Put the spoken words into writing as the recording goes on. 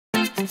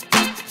Hey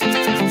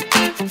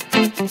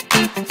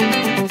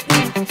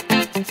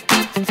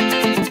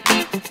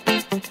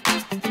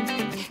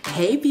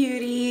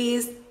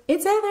beauties,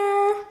 it's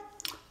Heather.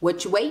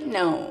 What you waiting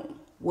on?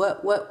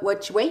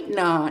 What you waiting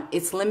on?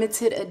 It's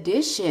limited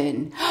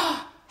edition.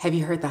 Have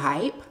you heard the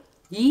hype?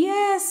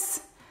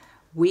 Yes,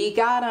 we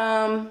got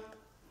them.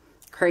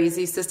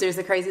 Crazy Sisters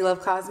of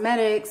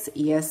Krazylovekosmetics.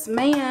 Yes,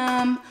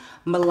 ma'am.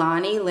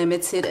 Milani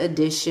limited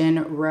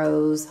edition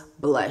rose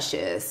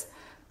blushes.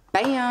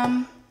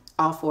 Bam,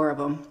 all 4 of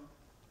them.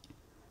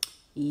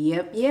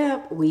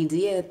 Yep, we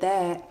did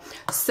that.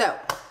 So,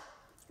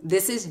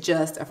 this is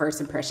just a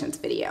first impressions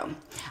video.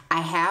 I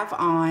have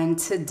on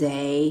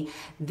today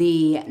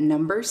the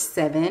number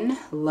 7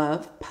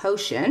 Love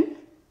Potion,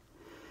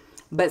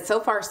 but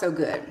so far so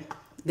good.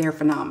 They're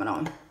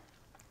phenomenal.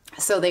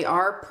 So they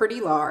are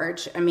pretty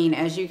large. I mean,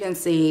 as you can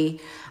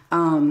see,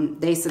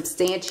 they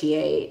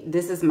substantiate.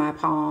 This is my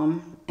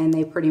palm, and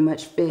they pretty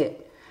much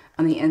fit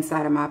on the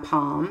inside of my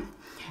palm.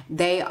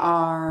 They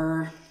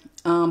are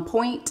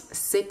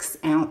 0.6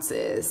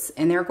 ounces,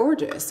 and they're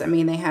gorgeous. I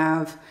mean, they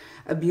have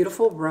a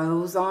beautiful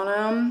rose on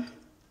them,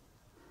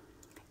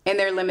 and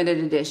they're limited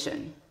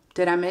edition.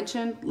 Did I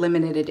mention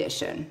limited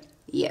edition?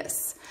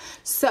 Yes.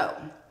 So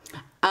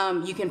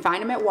you can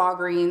find them at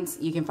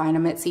Walgreens, you can find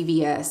them at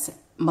CVS.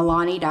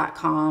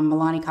 Milani.com,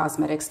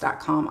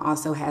 MilaniCosmetics.com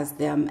also has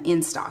them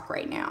in stock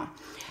right now.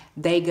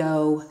 They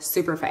go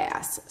super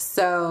fast.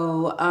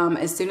 So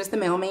as soon as the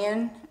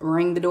mailman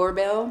rang the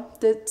doorbell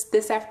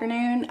this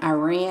afternoon, I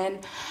ran,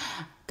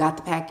 got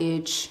the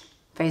package,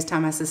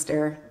 FaceTime my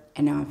sister,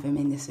 and now I'm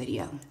filming this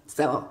video.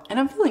 So, and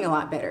I'm feeling a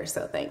lot better,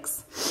 so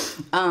thanks.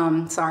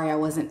 Sorry I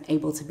wasn't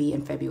able to be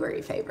in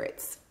February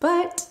favorites,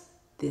 but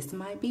this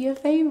might be a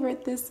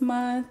favorite this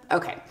month.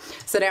 Okay,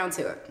 so down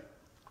to it.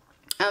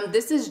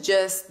 This is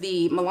just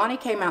the, Milani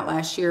came out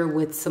last year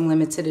with some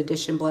limited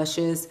edition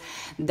blushes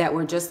that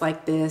were just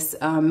like this,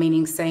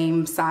 meaning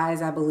same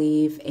size, I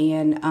believe,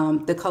 and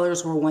the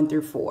colors were 1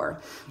 through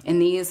 4.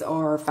 And these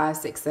are 5,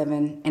 6,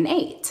 7, and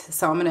 8.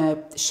 So I'm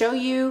gonna show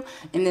you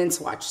and then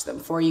swatch them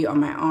for you on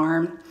my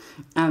arm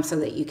so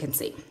that you can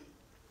see.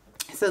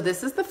 So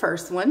this is the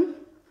first one,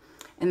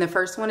 and the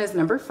first one is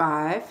number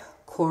 5,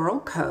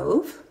 Coral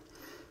Cove.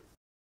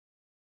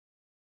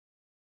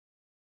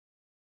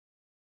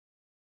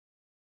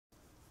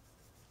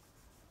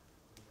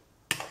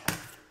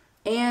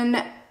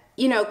 And,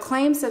 you know,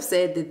 claims have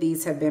said that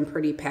these have been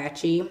pretty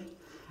patchy.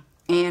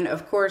 And,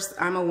 of course,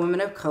 I'm a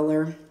woman of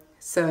color.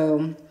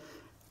 So,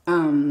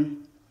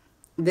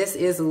 this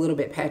is a little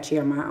bit patchy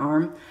on my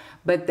arm.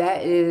 But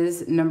that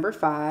is number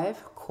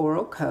 5,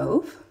 Coral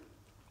Cove,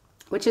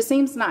 which it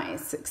seems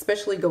nice,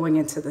 especially going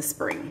into the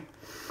spring.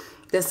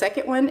 The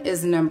second one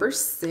is number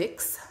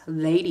 6,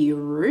 Lady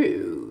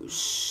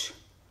Rouge.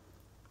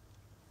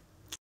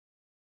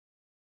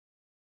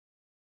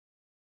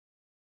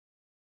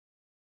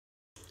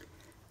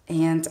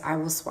 And I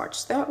will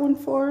swatch that one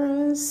for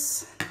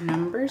us.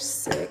 Number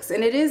 6.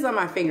 And it is on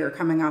my finger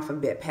coming off a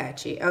bit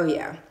patchy. Oh,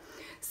 yeah.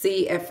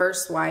 See, at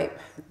first swipe,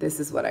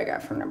 this is what I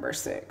got for number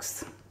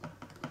 6.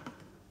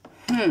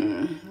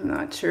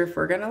 Not sure if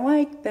we're going to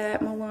like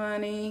that,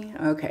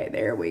 Milani. Okay,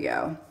 there we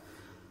go.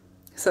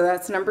 So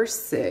that's number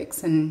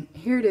 6. And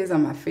here it is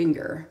on my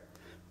finger.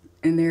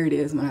 And there it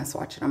is when I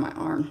swatch it on my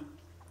arm.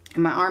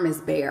 And my arm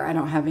is bare. I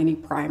don't have any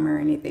primer or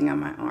anything on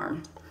my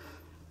arm.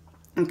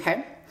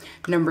 Okay.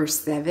 Number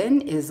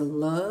 7 is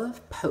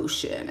Love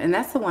Potion, and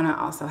that's the one I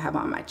also have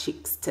on my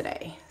cheeks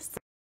today.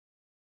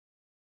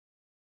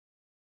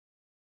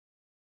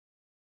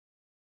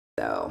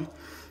 So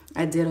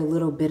I did a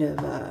little bit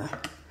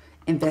of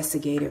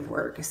investigative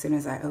work as soon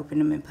as I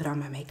opened them and put on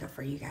my makeup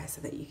for you guys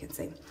so that you can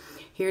see.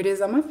 Here it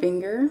is on my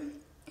finger,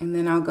 and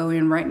then I'll go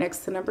in right next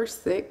to number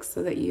 6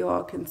 so that you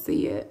all can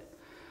see it.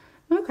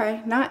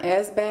 Okay, not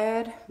as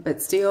bad,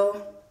 but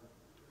still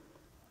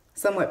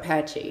somewhat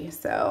patchy,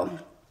 so...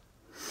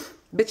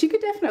 But you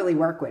could definitely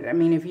work with it. I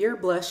mean, if you're a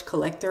blush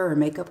collector or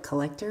makeup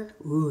collector,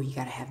 ooh, you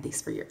gotta have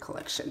these for your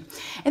collection.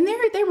 And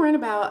they run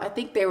about, I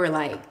think they were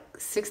like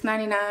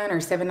 $6.99 or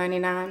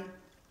 $7.99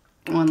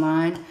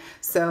 online.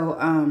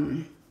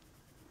 So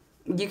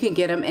you can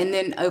get them. And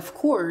then of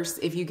course,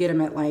 if you get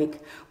them at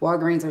like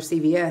Walgreens or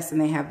CVS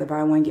and they have the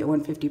buy one, get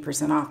one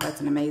 50% off,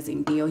 that's an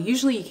amazing deal.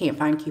 Usually you can't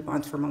find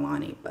coupons for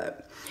Milani,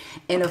 but,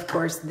 and of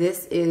course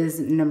this is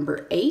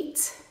number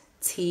 8,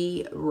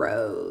 Tea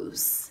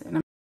Rose. And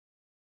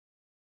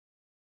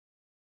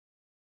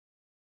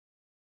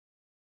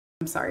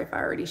I'm sorry if I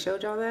already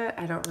showed y'all that.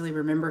 I don't really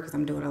remember because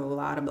I'm doing a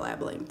lot of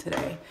blabbling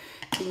today.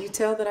 Can you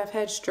tell that I've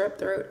had strep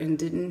throat and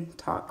didn't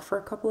talk for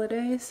a couple of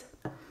days?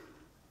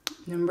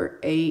 Number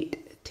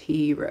 8,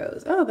 Tea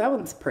Rose. Oh, that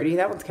one's pretty.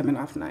 That one's coming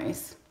off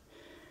nice.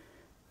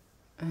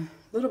 A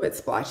little bit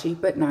splotchy,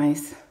 but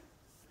nice.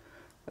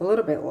 A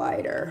little bit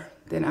lighter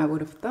than I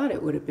would have thought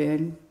it would have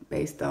been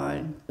based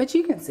on, but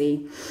you can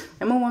see.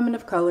 I'm a woman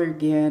of color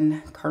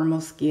again,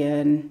 caramel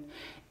skin,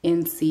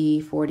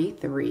 NC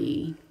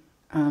 43.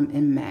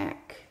 In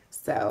MAC.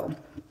 So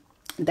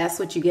that's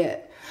what you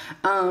get.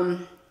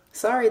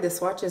 Sorry, the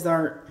swatches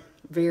aren't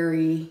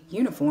very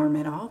uniform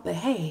at all, but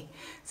hey,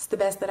 it's the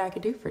best that I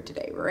could do for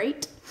today,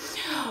 right?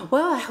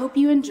 Well, I hope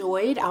you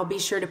enjoyed. I'll be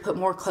sure to put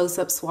more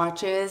close-up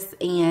swatches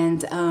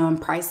and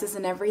prices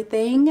and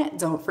everything.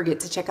 Don't forget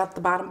to check out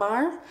the bottom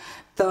bar.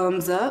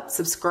 Thumbs up,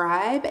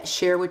 subscribe,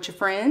 share with your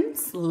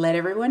friends, let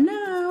everyone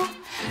know.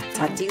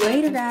 Talk to you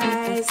later,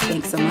 guys.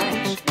 Thanks so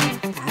much.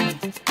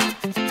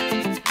 Bye.